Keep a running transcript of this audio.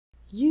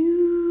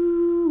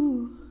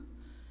You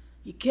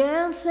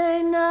can't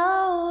say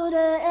no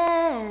to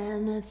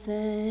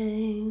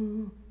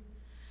anything.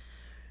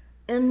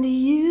 And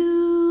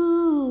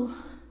you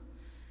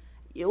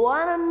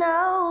wanna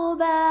know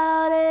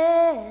about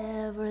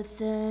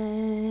everything.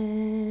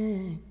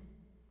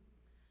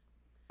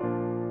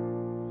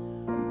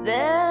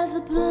 There's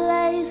a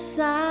place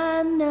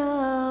I know,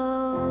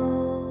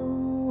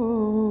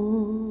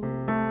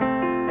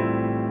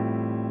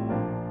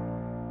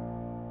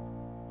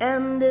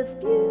 and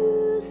if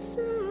you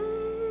say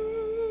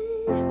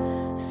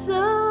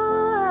so,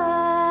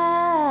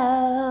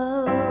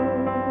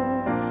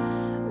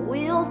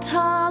 we'll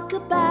talk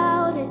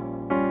about it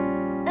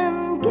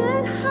and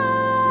get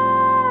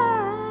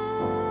high,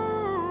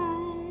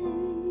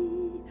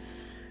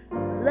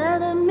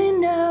 letting me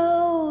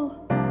know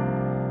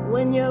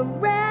when you're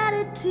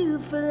ready to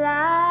fly.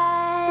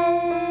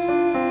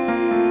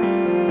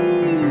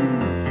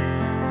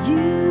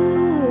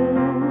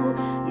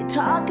 You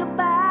talk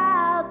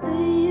about the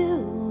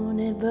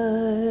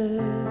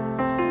universe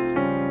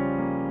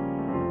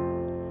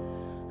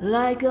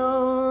like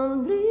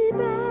only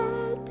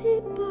bad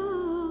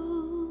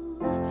people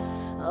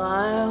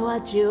are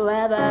what you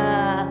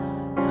ever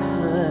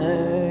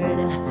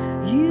heard.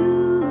 You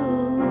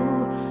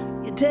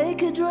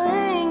take a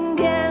drink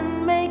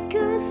and make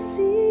a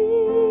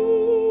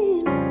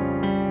scene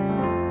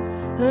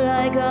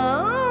like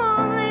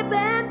only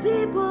bad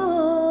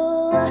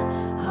people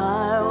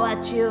are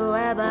what you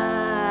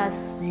ever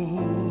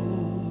seen.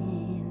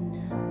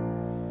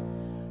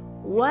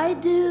 Why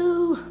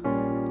do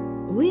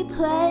we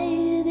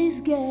play these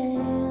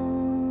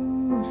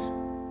games?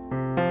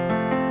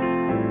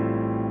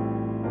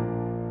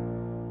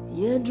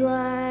 You're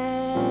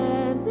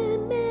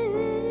driving me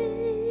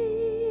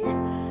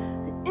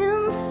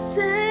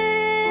insane.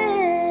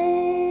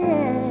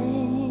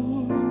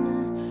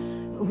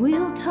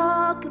 We'll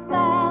talk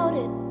about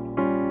it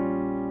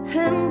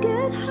and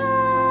get high,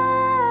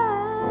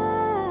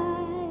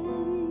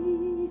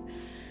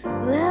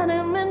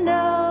 letting me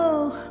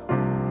know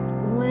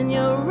when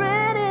you're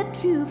ready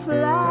to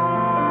fly.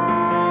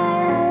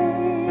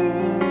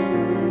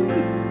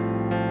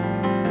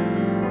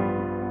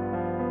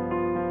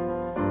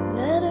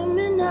 Letting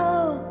me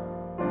know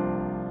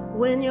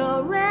when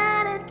you're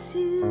ready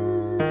to